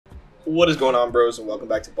What is going on, bros, and welcome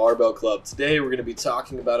back to Barbell Club. Today we're going to be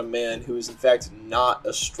talking about a man who is in fact not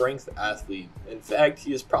a strength athlete. In fact,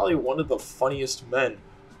 he is probably one of the funniest men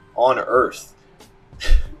on earth.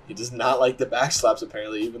 He does not like the back slaps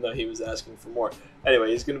apparently, even though he was asking for more.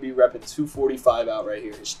 Anyway, he's going to be repping 245 out right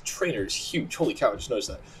here. His trainer is huge. Holy cow, I just noticed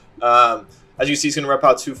that. As you can see, he's going to rep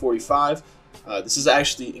out 245. This is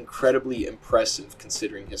actually incredibly impressive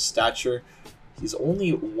considering his stature. He's only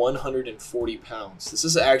 140 pounds. This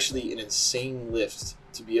is actually an insane lift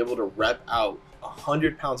to be able to rep out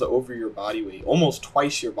 100 pounds over your body weight, almost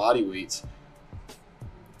twice your body weight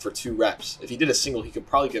for 2 reps. If he did a single, he could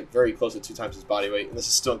probably get very close to 2 times his body weight, and this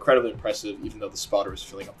is still incredibly impressive even though the spotter is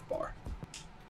filling up the bar.